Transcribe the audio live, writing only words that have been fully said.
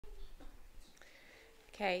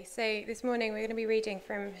Okay, so this morning we're going to be reading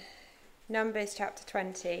from Numbers chapter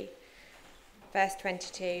 20, verse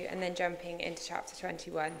 22, and then jumping into chapter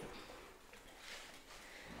 21.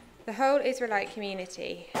 The whole Israelite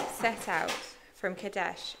community set out from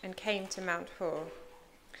Kadesh and came to Mount Hor.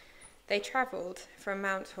 They travelled from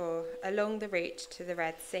Mount Hor along the route to the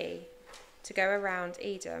Red Sea to go around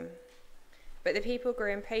Edom, but the people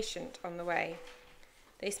grew impatient on the way.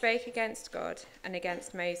 They spoke against God and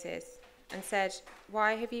against Moses and said,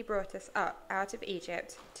 "Why have you brought us up out of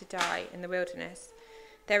Egypt to die in the wilderness?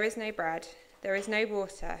 There is no bread, there is no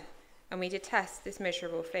water, and we detest this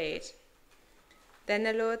miserable food." Then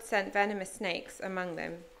the Lord sent venomous snakes among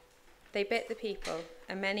them. They bit the people,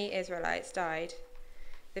 and many Israelites died.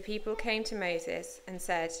 The people came to Moses and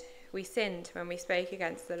said, "We sinned when we spoke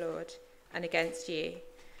against the Lord and against you.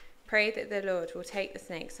 Pray that the Lord will take the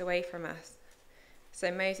snakes away from us."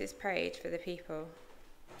 So Moses prayed for the people.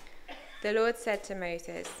 The Lord said to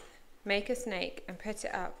Moses, "Make a snake and put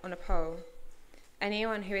it up on a pole.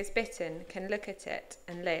 Anyone who is bitten can look at it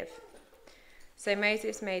and live." So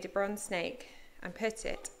Moses made a bronze snake and put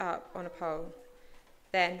it up on a pole.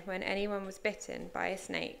 Then, when anyone was bitten by a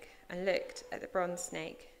snake and looked at the bronze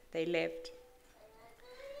snake, they lived.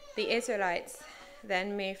 The Israelites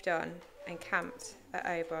then moved on and camped at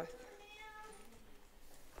Oboth.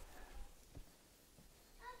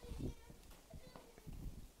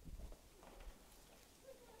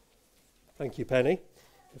 Thank you, Penny.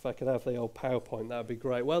 If I could have the old PowerPoint, that would be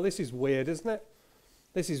great. Well, this is weird, isn't it?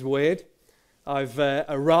 This is weird. I've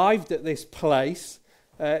arrived at this place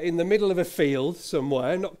in the middle of a field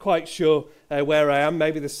somewhere. Not quite sure where I am.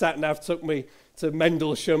 Maybe the sat-nav took me to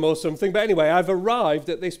Mendlesham or something. But anyway, I've arrived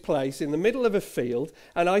at this place in the middle of a field,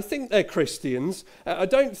 and I think they're Christians. I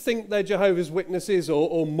don't think they're Jehovah's Witnesses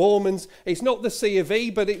or Mormons. It's not the C of E,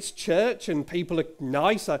 but it's church, and people are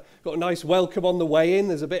nice. I got a nice welcome on the way in.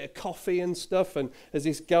 There's a bit of coffee and stuff, and there's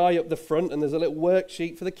this guy up the front, and there's a little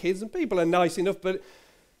worksheet for the kids, and people are nice enough, but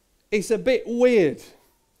it's a bit weird.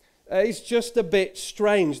 It's just a bit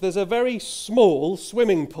strange. There's a very small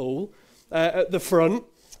swimming pool at the front,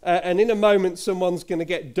 and in a moment someone's going to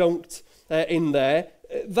get dunked in there.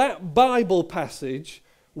 That Bible passage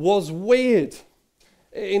was weird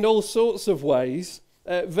in all sorts of ways.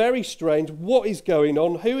 Very strange. What is going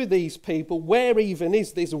on? Who are these people? Where even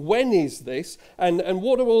is this? When is this? And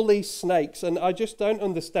what are all these snakes? And I just don't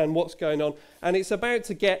understand what's going on. And it's about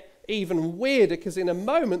to get even weirder, because in a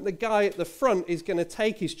moment the guy at the front is going to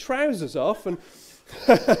take his trousers off, and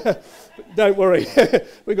don't worry,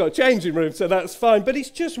 we've got a changing room, so that's fine. But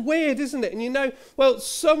it's just weird, isn't it? And you know, well,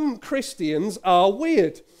 some Christians are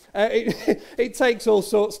weird. It takes all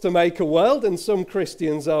sorts to make a world, and some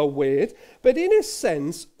Christians are weird. But in a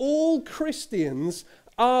sense, all Christians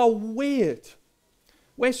are weird.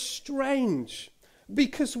 We're strange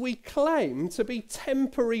because we claim to be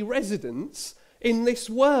temporary residents in this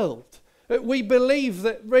world. We believe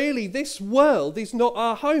that really this world is not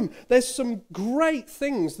our home. There's some great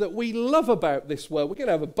things that we love about this world. We're going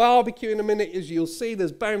to have a barbecue in a minute, as you'll see.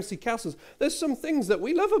 There's bouncy castles. There's some things that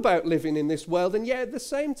we love about living in this world, and yet at the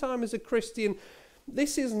same time, as a Christian,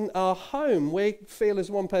 this isn't our home. We feel, as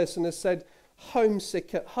one person has said,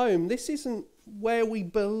 homesick at home. This isn't where we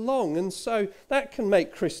belong, and so that can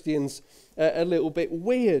make Christians a little bit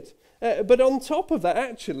weird. But on top of that,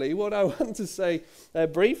 actually, what I want to say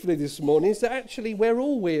briefly this morning is that actually we're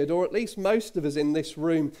all weird, or at least most of us in this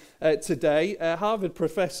room today. Harvard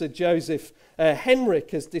professor Joseph Henrich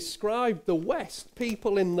has described the West,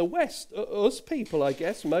 people in the West, us people, I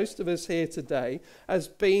guess, most of us here today, as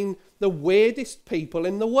being the weirdest people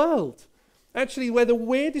in the world. Actually, we're the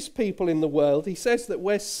weirdest people in the world. He says that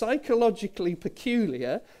we're psychologically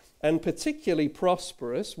peculiar and particularly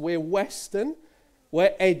prosperous. We're Western.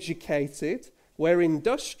 We're educated, we're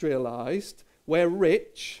industrialized, we're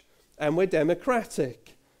rich, and we're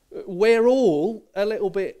democratic. We're all a little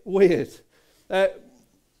bit weird.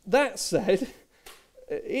 That said,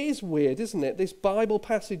 it is weird, isn't it? This Bible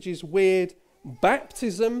passage is weird.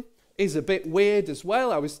 Baptism is a bit weird as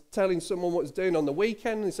well. I was telling someone what I was doing on the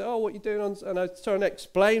weekend, and they said, "Oh, what are you doing on?" And I was trying to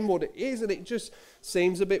explain what it is, and it just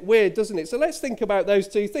seems a bit weird, doesn't it? So let's think about those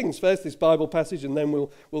two things. First, this Bible passage, and then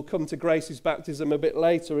we'll come to Grace's baptism a bit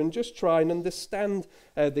later and just try and understand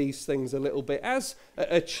these things a little bit. As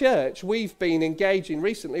a church, we've been engaging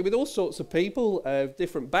recently with all sorts of people of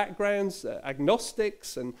different backgrounds,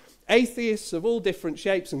 agnostics and atheists of all different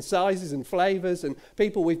shapes and sizes and flavours, and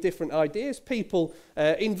people with different ideas, people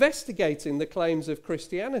investigating the claims of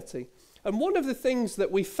Christianity. And one of the things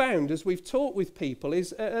that we found as we've talked with people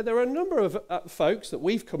is there are a number of folks that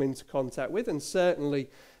we've come into contact with, and certainly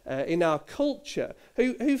in our culture,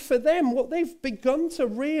 who for them, what they've begun to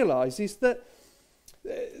realise is that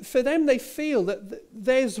for them they feel that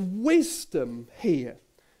there's wisdom here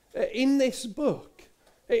in this book,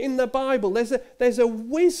 in the Bible. There's a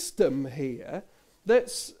wisdom here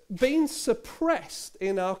that's been suppressed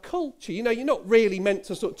in our culture. You know, you're not really meant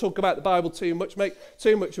to sort of talk about the Bible too much, make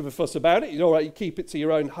too much of a fuss about it. You're all right, you keep it to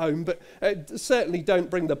your own home, but certainly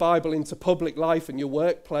don't bring the Bible into public life and your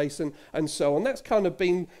workplace and so on. That's kind of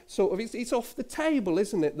been sort of, it's off the table,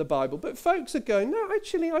 isn't it, the Bible? But folks are going, no,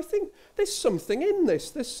 actually, I think there's something in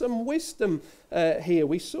this. There's some wisdom here.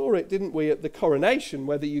 We saw it, didn't we, at the coronation,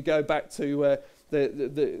 whether you go back to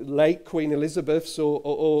the late Queen Elizabeth's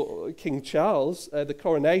or King Charles, the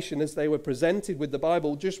coronation, as they were presented with the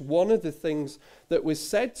Bible, just one of the things that was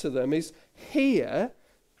said to them is, here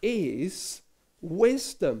is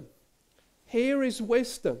wisdom. Here is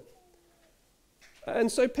wisdom.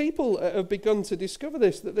 And so people have begun to discover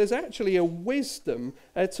this, that there's actually a wisdom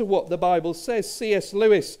to what the Bible says. C.S.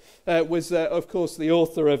 Lewis was, of course, the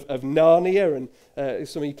author of Narnia, and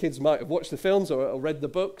some of you kids might have watched the films or read the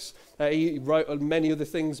books. He wrote on many other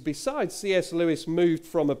things besides. C.S. Lewis moved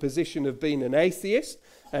from a position of being an atheist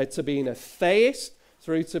to being a theist,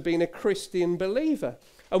 through to being a Christian believer.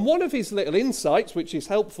 And one of his little insights, which is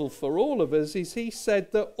helpful for all of us, is he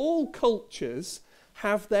said that all cultures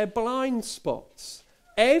have their blind spots.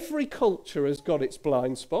 Every culture has got its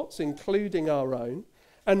blind spots, including our own.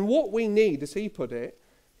 And what we need, as he put it,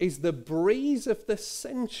 is the breeze of the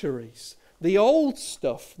centuries. The old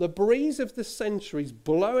stuff, the breeze of the centuries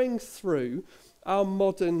blowing through our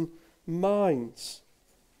modern minds.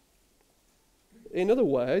 In other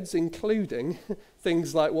words, including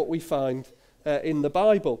things like what we find in the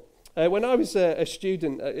Bible. When I was a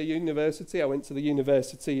student at a university, I went to the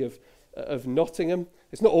University of Nottingham.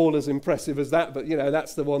 It's not all as impressive as that, but you know,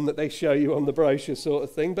 that's the one that they show you on the brochure sort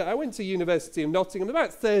of thing. But I went to University of Nottingham,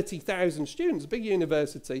 about 30,000 students, big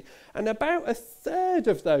university, and about a third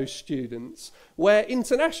of those students were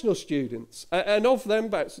international students. And of them,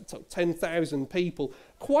 about 10,000 people,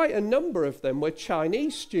 quite a number of them were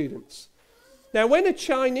Chinese students. Now, when a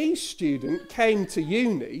Chinese student came to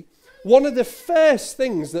uni, one of the first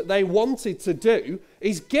things that they wanted to do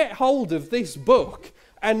is get hold of this book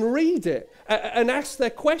and read it and ask their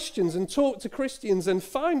questions and talk to Christians and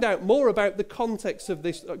find out more about the context of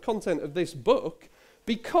this content of this book,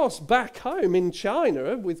 because back home in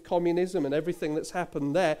China, with communism and everything that's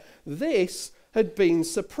happened there, this had been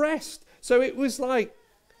suppressed. So it was like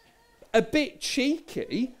a bit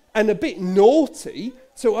cheeky and a bit naughty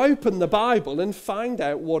to open the Bible and find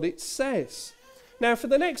out what it says. Now, for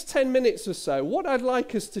the next 10 minutes or so, what I'd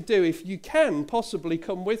like us to do, if you can possibly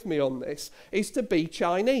come with me on this, is to be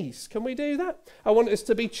Chinese. Can we do that? I want us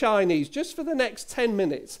to be Chinese just for the next 10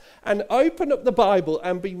 minutes and open up the Bible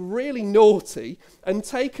and be really naughty and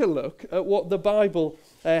take a look at what the Bible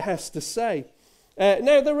has to say.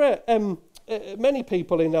 Now, there are many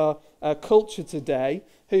people in our culture today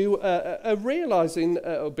who are realising,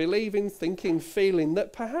 or believing, thinking, feeling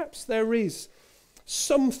that perhaps there is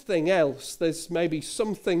something else. There's maybe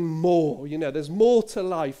something more. You know, there's more to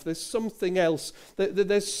life. There's something else.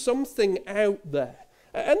 There's something out there.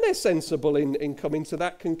 And they're sensible in coming to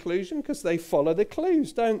that conclusion because they follow the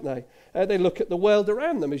clues, don't they? They look at the world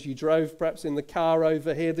around them. As you drove perhaps in the car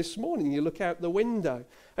over here this morning, you look out the window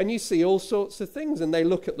and you see all sorts of things, and they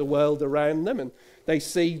look at the world around them and they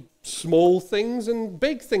see small things and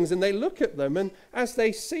big things, and they look at them, and as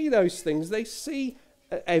they see those things, they see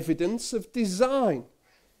evidence of design.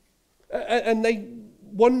 And they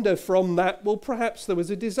wonder from that, well, perhaps there was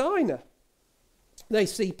a designer. They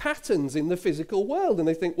see patterns in the physical world and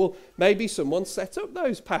they think, well, maybe someone set up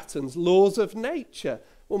those patterns, laws of nature.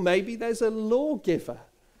 Well, maybe there's a lawgiver.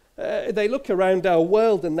 They look around our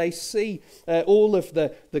world and they see all of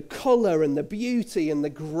the colour and the beauty and the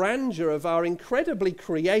grandeur of our incredibly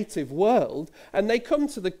creative world, and they come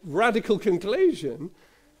to the radical conclusion,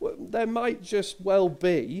 well, there might just well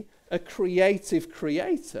be a creative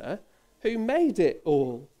creator who made it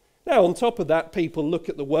all. Now, on top of that, people look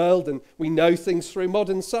at the world and we know things through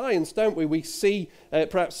modern science, don't we? We see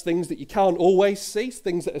perhaps things that you can't always see,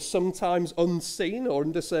 things that are sometimes unseen, or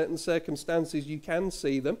under certain circumstances you can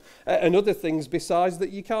see them, and other things besides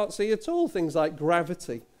that you can't see at all, things like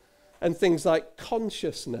gravity and things like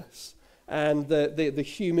consciousness and the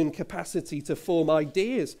human capacity to form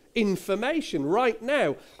ideas, information. Right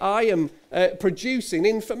now, I am producing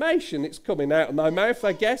information. It's coming out of my mouth,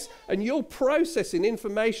 I guess, and you're processing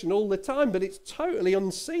information all the time, but it's totally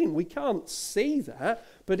unseen. We can't see that,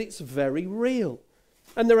 but it's very real.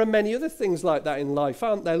 And there are many other things like that in life,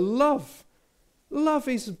 aren't there? Love. Love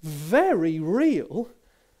is very real,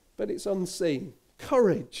 but it's unseen.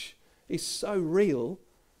 Courage is so real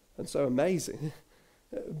and so amazing,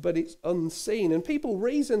 but it's unseen. And people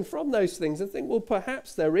reason from those things and think, well,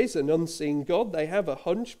 perhaps there is an unseen God. They have a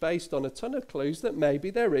hunch based on a ton of clues that maybe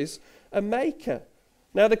there is a maker.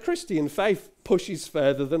 Now, the Christian faith pushes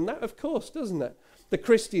further than that, of course, doesn't it? The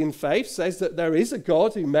Christian faith says that there is a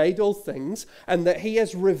God who made all things and that he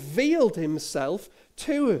has revealed himself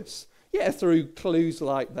to us. Yeah, through clues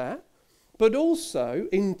like that, but also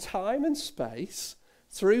in time and space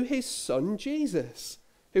through his son Jesus,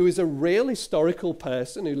 who is a real historical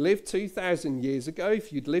person who lived 2,000 years ago.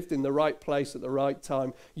 If you'd lived in the right place at the right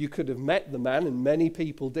time, you could have met the man, and many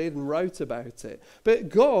people did and wrote about it. But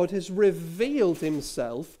God has revealed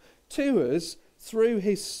himself to us through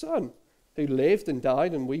his son, who lived and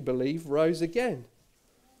died and we believe rose again.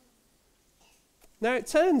 Now it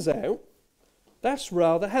turns out that's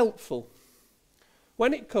rather helpful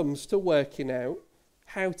when it comes to working out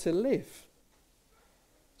how to live.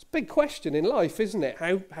 It's a big question in life, isn't it?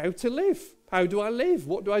 How to live? How do I live?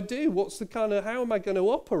 What do I do? How am I going to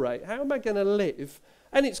operate? How am I going to live?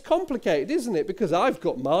 And it's complicated, isn't it? Because I've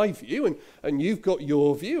got my view and you've got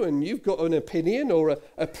your view and you've got an opinion or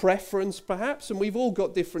a preference perhaps, and we've all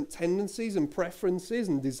got different tendencies and preferences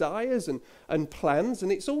and desires and plans,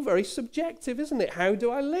 and it's all very subjective, isn't it? How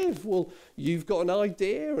do I live? Well, you've got an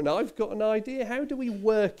idea and I've got an idea. How do we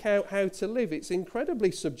work out how to live? It's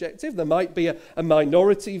incredibly subjective. There might be a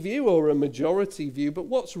minority view or a majority view, but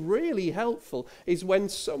what's really helpful is when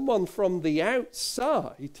someone from the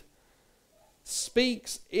outside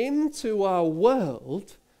speaks into our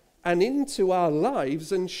world and into our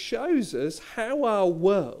lives and shows us how our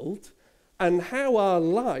world and how our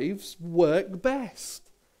lives work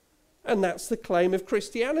best. And that's the claim of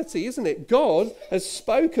Christianity, isn't it? God has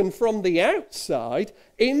spoken from the outside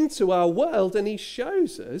into our world, and he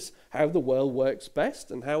shows us how the world works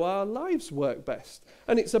best and how our lives work best.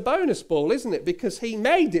 And it's a bonus ball, isn't it? Because he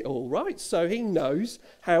made it all, right? So he knows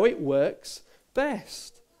how it works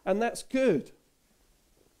best. And that's good.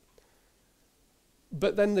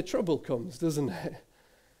 But then the trouble comes, doesn't it?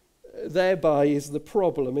 Thereby is the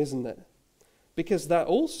problem, isn't it? Because that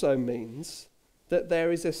also means that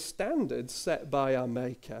there is a standard set by our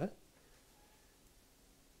Maker,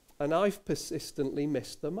 and I've persistently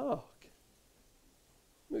missed the mark.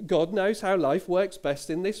 God knows how life works best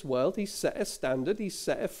in this world. He's set a standard, he's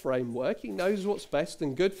set a framework, he knows what's best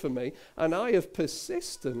and good for me, and I have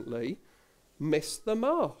persistently missed the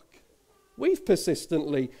mark. We've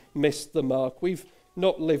persistently missed the mark. We've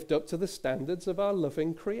not lived up to the standards of our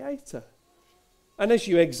loving Creator. And as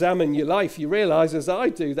you examine your life, you realise, as I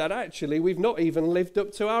do, that actually we've not even lived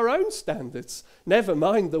up to our own standards, never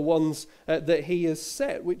mind the ones that he has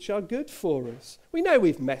set, which are good for us. We know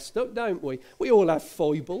we've messed up, don't we? We all have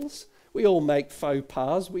foibles. We all make faux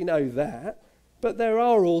pas, we know that. But there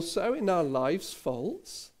are also in our lives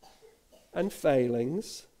faults and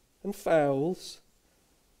failings and fouls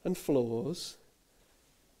and flaws.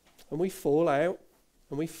 And we fall out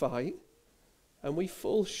and we fight and we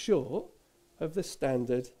fall short of the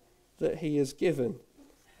standard that he has given.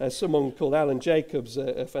 Someone called Alan Jacobs,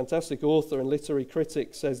 a fantastic author and literary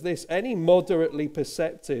critic, says this: any moderately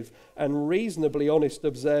perceptive and reasonably honest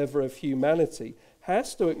observer of humanity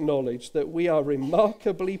has to acknowledge that we are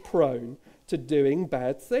remarkably prone to doing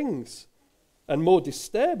bad things. And more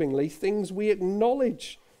disturbingly, things we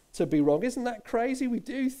acknowledge to be wrong. Isn't that crazy? We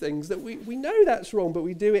do things that we know that's wrong, but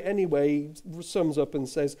we do it anyway. He sums up and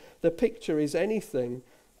says, the picture is anything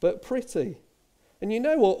but pretty. And you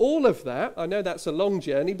know what? All of that, I know that's a long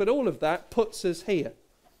journey, but all of that puts us here.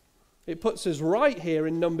 It puts us right here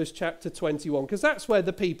in Numbers chapter 21, because that's where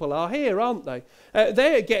the people are here, aren't they?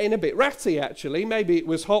 They're getting a bit ratty, actually. Maybe it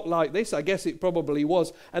was hot like this. I guess it probably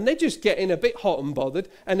was. And they're just getting a bit hot and bothered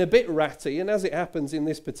and a bit ratty. And as it happens in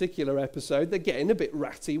this particular episode, they're getting a bit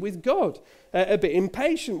ratty with God, a bit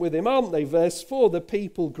impatient with him, aren't they? Verse 4, the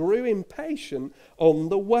people grew impatient on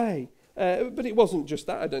the way. But it wasn't just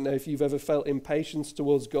that. I don't know if you've ever felt impatience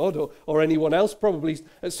towards God or anyone else. Probably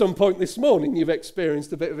at some point this morning you've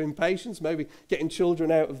experienced a bit of impatience, maybe getting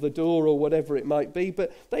children out of the door or whatever it might be.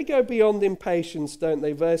 But they go beyond impatience, don't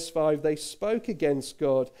they? Verse 5, they spoke against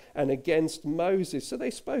God and against Moses. So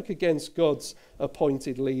they spoke against God's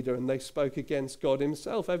appointed leader and they spoke against God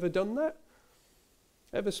himself. Ever done that?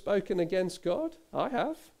 Ever spoken against God? I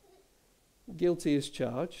have. Guilty as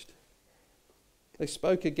charged. They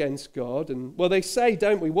spoke against God, and well, they say,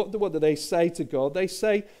 don't we? What do they say to God? They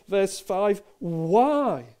say, verse 5,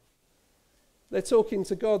 why? They're talking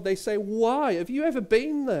to God. They say, why? Have you ever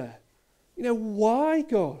been there? You know, why,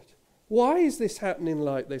 God? Why is this happening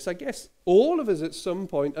like this? I guess all of us at some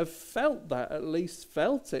point have felt that, at least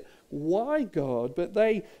felt it. Why, God? But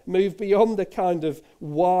they move beyond the kind of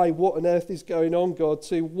why, what on earth is going on, God,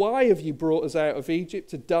 to why have you brought us out of Egypt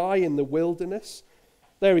to die in the wilderness?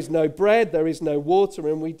 There is no bread, there is no water,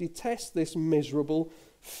 and we detest this miserable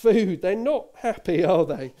food. They're not happy, are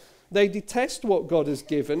they? They detest what God has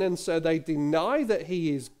given, and so they deny that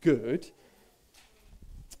he is good,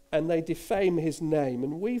 and they defame his name,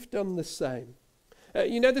 and we've done the same.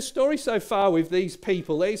 The story so far with these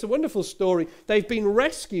people, it's a wonderful story. They've been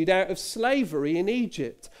rescued out of slavery in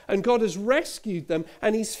Egypt, and God has rescued them,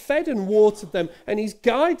 and he's fed and watered them, and he's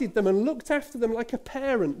guided them and looked after them like a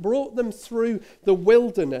parent, brought them through the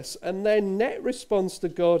wilderness, and their net response to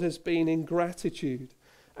God has been ingratitude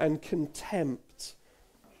and contempt.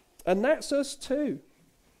 And that's us too.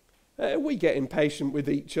 We get impatient with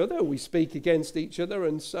each other, we speak against each other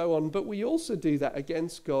and so on, but we also do that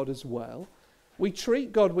against God as well. We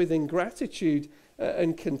treat God with ingratitude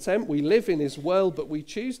and contempt. We live in his world, but we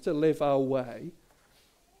choose to live our way.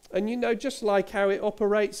 And just like how it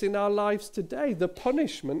operates in our lives today, the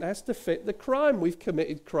punishment has to fit the crime. We've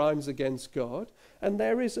committed crimes against God, and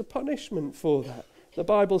there is a punishment for that. The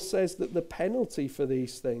Bible says that the penalty for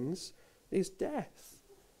these things is death.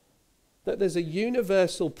 That there's a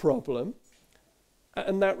universal problem,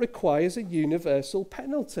 and that requires a universal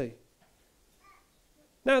penalty.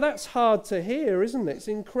 Now, that's hard to hear, isn't it? It's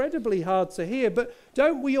incredibly hard to hear, but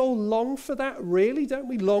don't we all long for that, really? Don't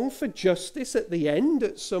we long for justice at the end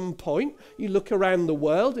at some point? You look around the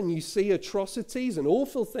world and you see atrocities and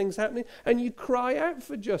awful things happening, and you cry out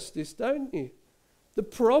for justice, don't you? The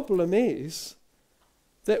problem is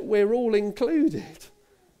that we're all included.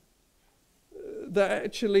 That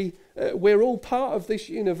actually we're all part of this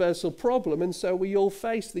universal problem, and so we all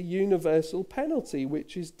face the universal penalty,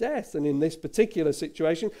 which is death. And in this particular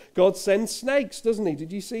situation, God sends snakes, doesn't he?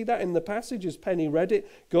 Did you see that in the passage as Penny read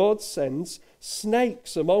it? God sends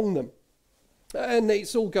snakes among them. And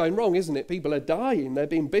it's all going wrong, isn't it? People are dying, they're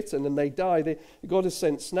being bitten and they die. God has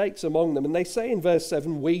sent snakes among them. And they say in verse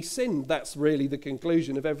 7, we sinned. That's really the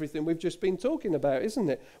conclusion of everything we've just been talking about, isn't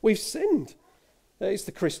it? We've sinned. It's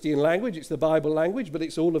the Christian language, it's the Bible language, but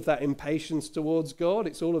it's all of that impatience towards God.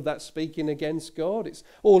 It's all of that speaking against God. It's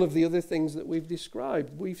all of the other things that we've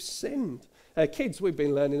described. We've sinned. Kids, we've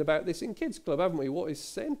been learning about this in Kids Club, haven't we? What is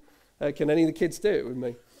sin? Can any of the kids do it with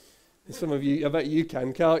me? Some of you, I bet you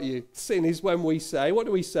can, can't you? Sin is when we say, what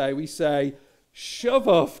do we say? We say, shove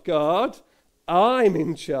off, God. I'm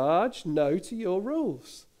in charge. No to your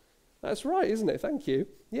rules. That's right, isn't it? Thank you.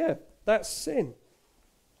 Yeah, that's sin.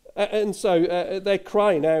 And so they're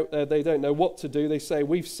crying out. They don't know what to do. They say,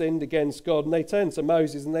 we've sinned against God. And they turn to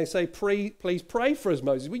Moses and they say, please pray for us,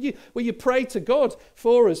 Moses. Will you pray to God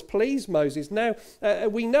for us, please, Moses? Now,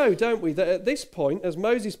 we know, don't we, that at this point, as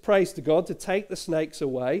Moses prays to God to take the snakes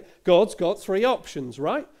away, God's got three options,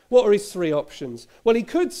 right? What are his three options? Well, he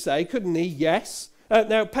could say, couldn't he, yes.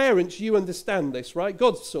 Now, parents, you understand this, right?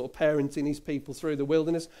 God's sort of parenting his people through the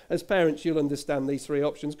wilderness. As parents, you'll understand these three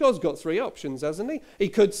options. God's got three options, hasn't he? He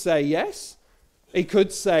could say yes. He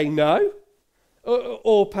could say no.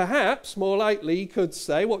 Or perhaps, more likely, he could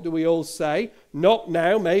say, what do we all say? Not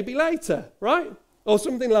now, maybe later, right? Or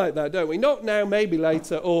something like that, don't we? Not now, maybe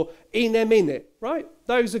later, or in a minute, right?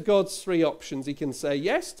 Those are God's three options. He can say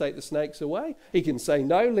yes, take the snakes away. He can say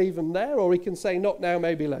no, leave them there. Or he can say not now,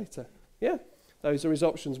 maybe later. Yeah? Those are his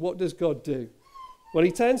options. What does God do? Well,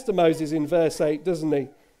 he turns to Moses in verse 8, doesn't he?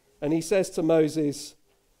 And he says to Moses,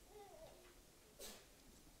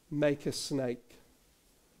 make a snake.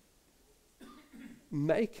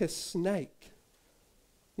 Make a snake.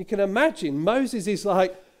 You can imagine Moses is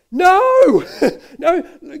like, no, no,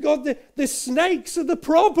 God, the snakes are the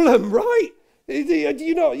problem, right?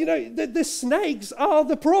 The snakes are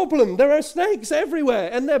the problem. There are snakes everywhere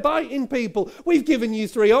and they're biting people. We've given you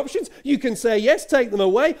three options. You can say yes, take them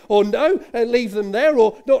away, or no, and leave them there,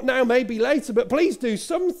 or not now, maybe later, but please do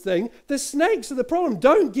something. The snakes are the problem.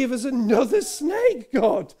 Don't give us another snake,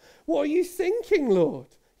 God. What are you thinking, Lord?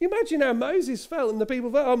 You imagine how Moses felt and the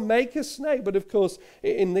people felt, make a snake. But of course,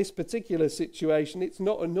 in this particular situation, it's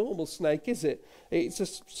not a normal snake, is it? It's a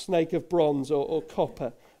snake of bronze or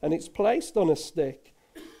copper. And it's placed on a stick,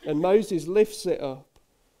 and Moses lifts it up.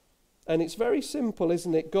 And it's very simple,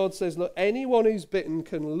 isn't it? God says, look, anyone who's bitten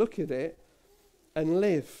can look at it and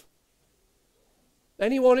live.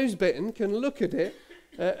 Anyone who's bitten can look at it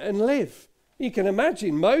and live. You can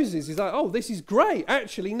imagine Moses is like, oh, this is great.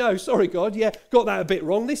 Actually, no, sorry, God. Yeah, got that a bit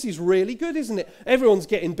wrong. This is really good, isn't it? Everyone's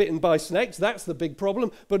getting bitten by snakes. That's the big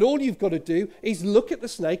problem. But all you've got to do is look at the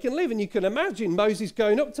snake and live. And you can imagine Moses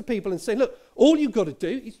going up to people and saying, look, all you've got to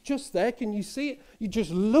do is just there. Can you see it? You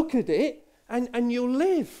just look at it and you'll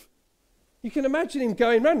live. You can imagine him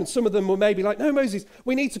going around, and some of them were maybe like, no, Moses,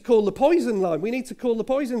 we need to call the poison line. We need to call the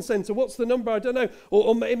poison centre. What's the number? I don't know.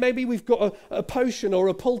 Or maybe we've got a potion or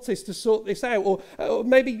a poultice to sort this out. Or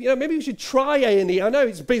maybe we should try A&E. I know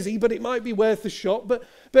it's busy, but it might be worth a shot. But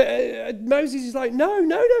Moses is like, no.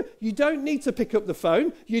 You don't need to pick up the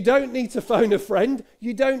phone. You don't need to phone a friend.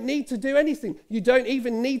 You don't need to do anything. You don't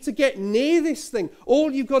even need to get near this thing.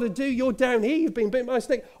 All you've got to do, you're down here, you've been bitten by a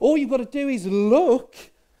snake. All you've got to do is look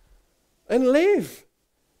and live.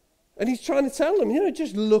 And he's trying to tell them,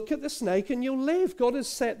 just look at the snake and you'll live. God has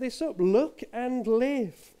set this up. Look and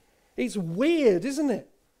live. It's weird, isn't it?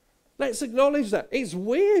 Let's acknowledge that. It's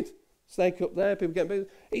weird. Snake up there, people getting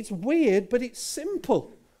bit. It's weird, but it's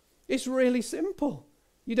simple. It's really simple.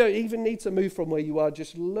 You don't even need to move from where you are.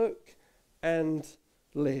 Just look and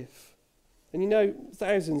live. And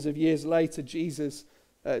thousands of years later, Jesus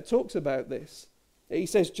talks about this. He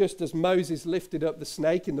says, just as Moses lifted up the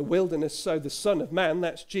snake in the wilderness, so the Son of Man,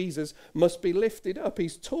 that's Jesus, must be lifted up.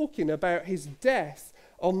 He's talking about his death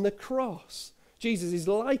on the cross. Jesus is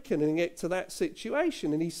likening it to that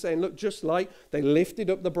situation. And he's saying, look, just like they lifted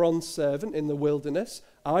up the bronze servant in the wilderness,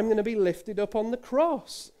 I'm going to be lifted up on the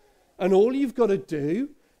cross. And all you've got to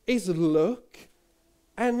do is look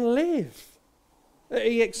and live.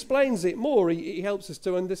 He explains it more. He helps us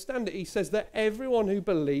to understand it. He says that everyone who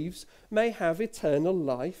believes may have eternal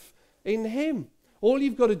life in him. All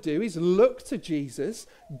you've got to do is look to Jesus,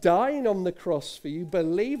 dying on the cross for you,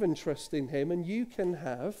 believe and trust in him, and you can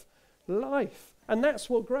have life. And that's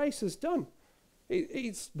what grace has done.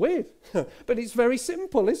 It's weird, but it's very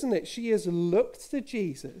simple, isn't it? She has looked to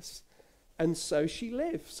Jesus, and so she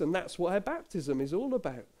lives. And that's what her baptism is all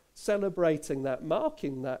about. Celebrating that,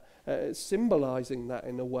 marking that, symbolizing that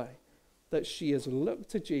in a way, that she has looked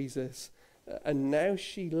to Jesus and now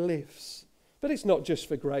she lives. But it's not just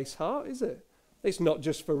for Grace Hart, is it? It's not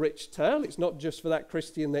just for Rich Turl. It's not just for that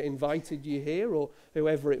Christian that invited you here or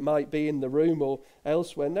whoever it might be in the room or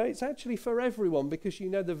elsewhere. No, it's actually for everyone, because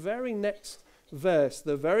the very next verse,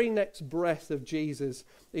 the very next breath of Jesus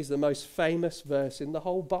is the most famous verse in the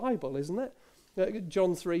whole Bible, isn't it?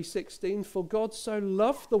 John 3:16, for God so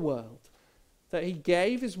loved the world that he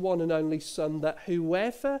gave his one and only Son, that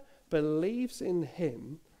whoever believes in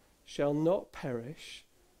him shall not perish,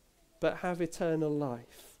 but have eternal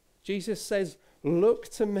life. Jesus says, look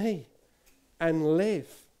to me and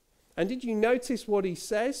live. And did you notice what he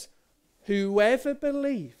says? Whoever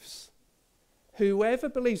believes. Whoever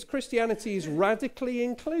believes. Christianity is radically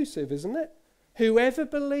inclusive, isn't it? Whoever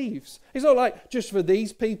believes. It's not like just for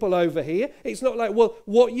these people over here. It's not like, well,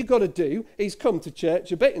 what you got to do is come to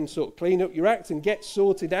church a bit and sort of clean up your act and get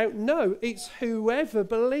sorted out. No, it's whoever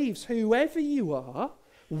believes. Whoever you are,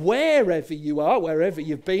 wherever you are, wherever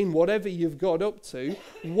you've been, whatever you've got up to,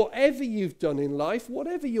 whatever you've done in life,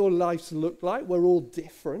 whatever your life's looked like, we're all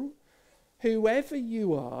different. Whoever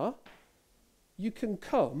you are, you can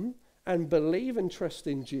come and believe and trust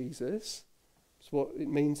in Jesus. That's what it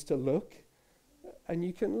means to look. And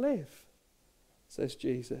you can live, says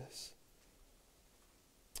Jesus.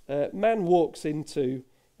 Man walks into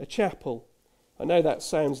a chapel. I know that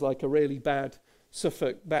sounds like a really bad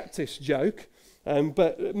Suffolk Baptist joke,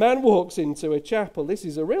 but man walks into a chapel. This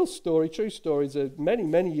is a real story, true story. Many,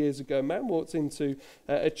 many years ago, man walked into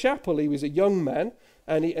a chapel. He was a young man,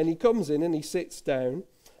 and he comes in and he sits down.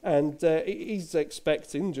 And he's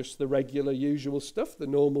expecting just the regular, usual stuff, the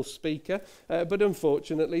normal speaker. But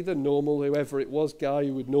unfortunately, the normal, whoever it was, guy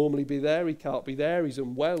who would normally be there, he can't be there. He's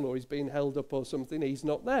unwell or he's being held up or something. He's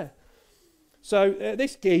not there. So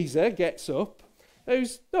this geezer gets up,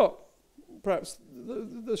 who's not perhaps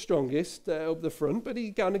the strongest up the front, but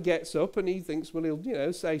he kind of gets up and he thinks, well,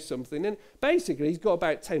 he'll say something. And basically, he's got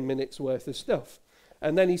about 10 minutes worth of stuff.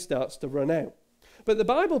 And then he starts to run out. But the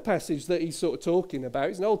Bible passage that he's sort of talking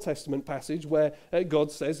about is an Old Testament passage where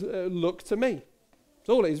God says, look to me. It's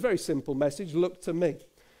all it is, very simple message, look to me.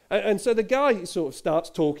 And so the guy sort of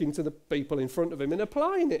starts talking to the people in front of him and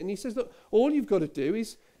applying it. And he says, look, all you've got to do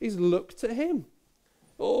is look to him.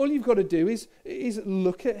 All you've got to do is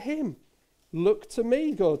look at him. Look to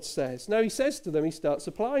me, God says. Now he says to them, he starts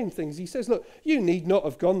applying things. He says, look, you need not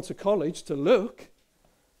have gone to college to look.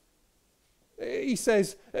 He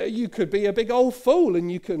says, you could be a big old fool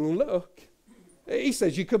and you can look. He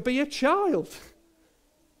says, you could be a child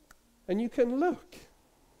and you can look.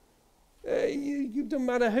 It doesn't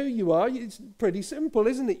matter who you are. It's pretty simple,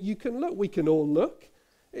 isn't it? You can look. We can all look.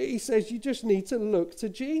 He says you just need to look to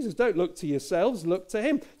Jesus. Don't look to yourselves, look to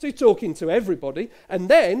him. So he's talking to everybody. And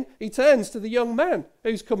then he turns to the young man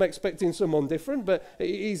who's come expecting someone different, but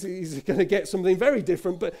he's going to get something very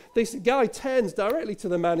different. But this guy turns directly to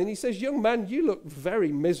the man and he says, young man, you look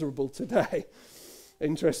very miserable today.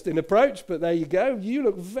 Interesting approach, but there you go. You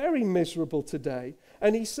look very miserable today.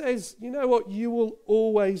 And he says, you know what? You will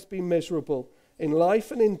always be miserable in life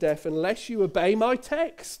and in death unless you obey my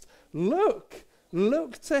text. Look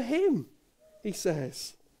to him, he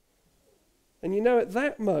says. And you know, at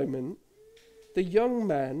that moment, the young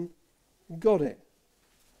man got it.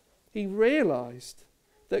 He realized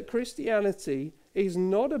that Christianity is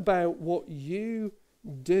not about what you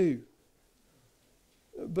do,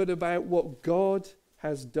 but about what God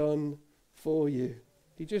has done for you.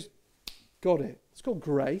 He just got it. It's called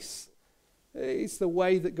grace. It's the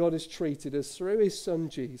way that God has treated us through his son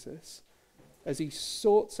Jesus as he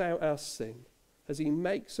sorts out our sin, as he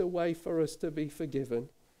makes a way for us to be forgiven.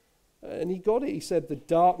 And he got it. He said, the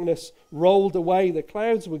darkness rolled away, the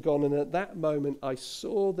clouds were gone, and at that moment I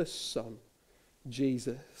saw the Son,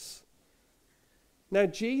 Jesus. Now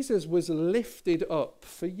Jesus was lifted up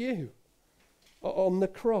for you on the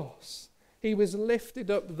cross. He was lifted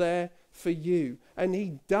up there for you, and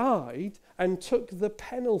he died and took the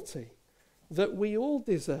penalty that we all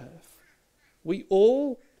deserve. We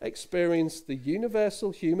all experience the universal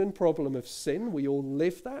human problem of sin. We all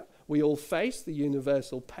live that. We all face the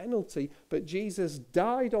universal penalty, but Jesus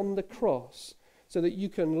died on the cross so that you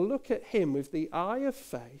can look at him with the eye of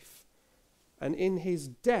faith, and in his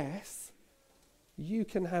death, you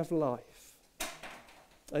can have life.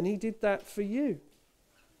 And he did that for you.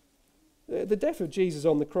 The death of Jesus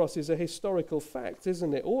on the cross is a historical fact,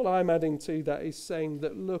 isn't it? All I'm adding to that is saying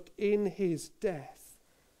that, look, in his death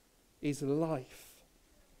is life.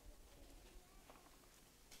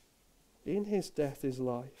 In his death is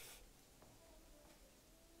life.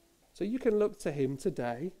 So you can look to him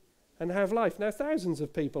today and have life. Now, thousands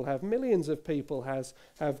of people have, millions of people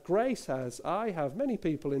have, Grace has, I have, many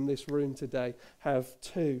people in this room today have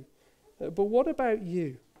too. But what about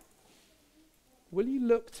you? Will you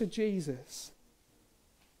look to Jesus?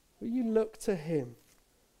 Will you look to him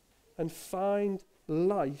and find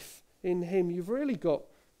life in him? You've really got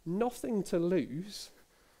nothing to lose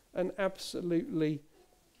and absolutely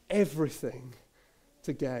everything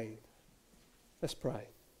to gain. Let's pray.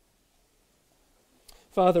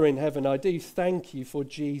 Father in heaven, I do thank you for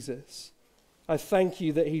Jesus. I thank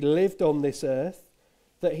you that he lived on this earth,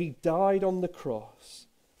 that he died on the cross.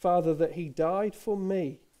 Father, that he died for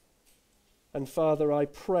me. And Father, I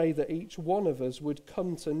pray that each one of us would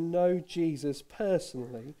come to know Jesus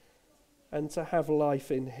personally and to have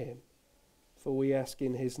life in him. For we ask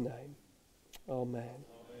in his name. Amen.